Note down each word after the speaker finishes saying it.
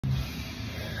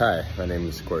Hi, my name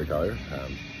is Corey Collier.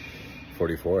 I'm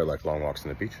 44. I like long walks on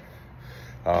the beach.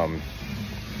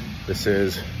 This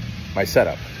is my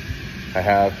setup. I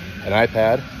have an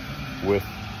iPad with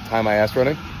Time My Ass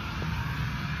running,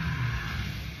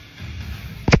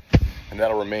 and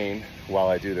that'll remain while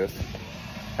I do this.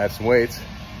 I have some weights,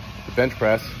 the bench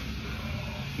press.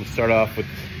 We'll start off with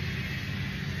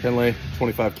Finlay,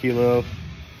 25 kilo,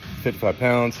 55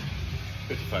 pounds,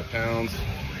 55 pounds.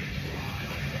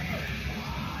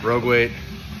 Rogue weight,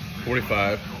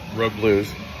 45, Rogue blues.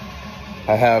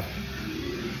 I have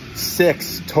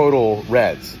 6 total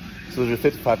reds. So those are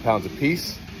 55 pounds a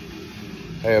piece.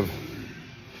 I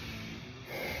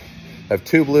have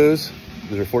 2 blues.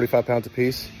 Those are 45 pounds a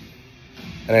piece.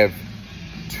 And I have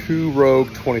 2 Rogue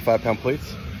 25-pound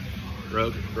plates.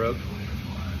 Rogue.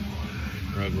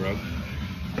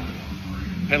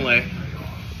 Penlay,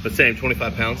 the same,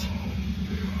 25 pounds.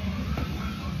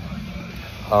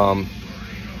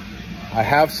 I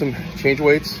have some change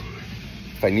weights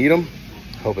if I need them,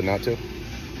 hoping not to. Look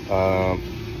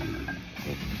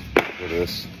at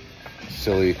this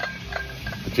silly,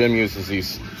 the gym uses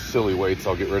these silly weights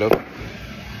I'll get rid of.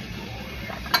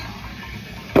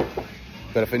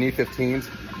 But if I need 15s,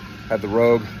 I have the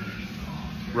Rogue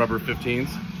rubber 15s.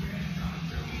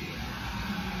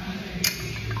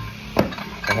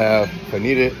 I have, if I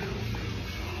need it,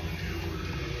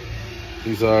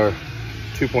 these are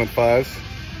 2.5s.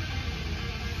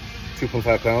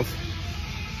 2.5 pounds.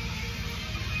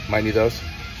 Might need those.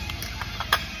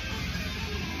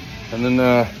 And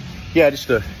then, yeah, just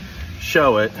to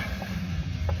show it,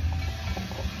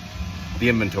 the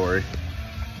inventory.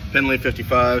 Finlay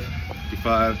 55,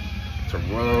 it's a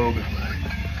Rogue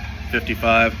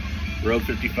 55, Rogue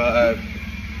 55,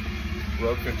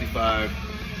 Rogue 55.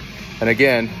 And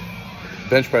again,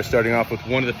 bench press starting off with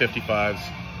one of the 55s,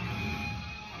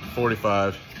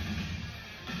 45,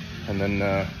 and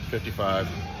then 55,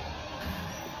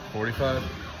 45.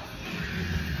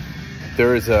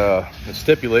 There is a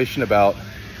stipulation about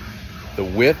the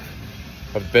width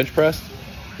of the bench press.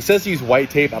 It says to use white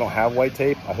tape. I don't have white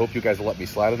tape. I hope you guys will let me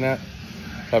slide on that.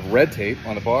 I have red tape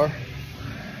on the bar.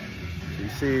 So you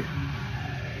see,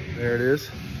 there it is.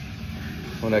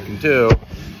 What I can do,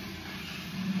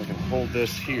 I can hold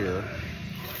this here.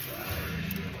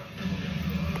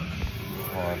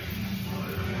 Hold on.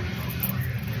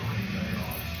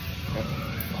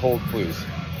 Hold, please.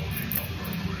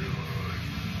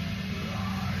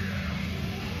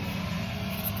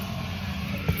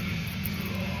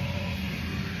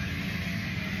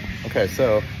 Okay,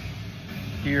 so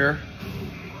here,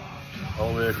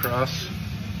 all the way across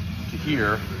to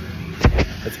here,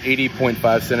 that's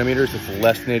 80.5 centimeters. It's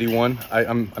less than 81.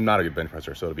 I'm not a good bench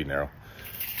presser, so it'll be narrow.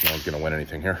 No one's gonna win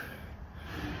anything here.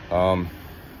 And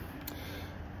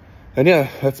yeah,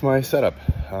 that's my setup.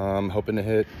 I'm hoping to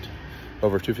hit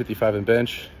over 255 in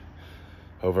bench,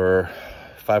 over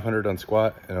 500 on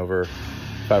squat, and over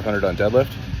 500 on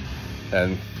deadlift.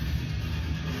 And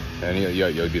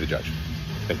you'll be the judge.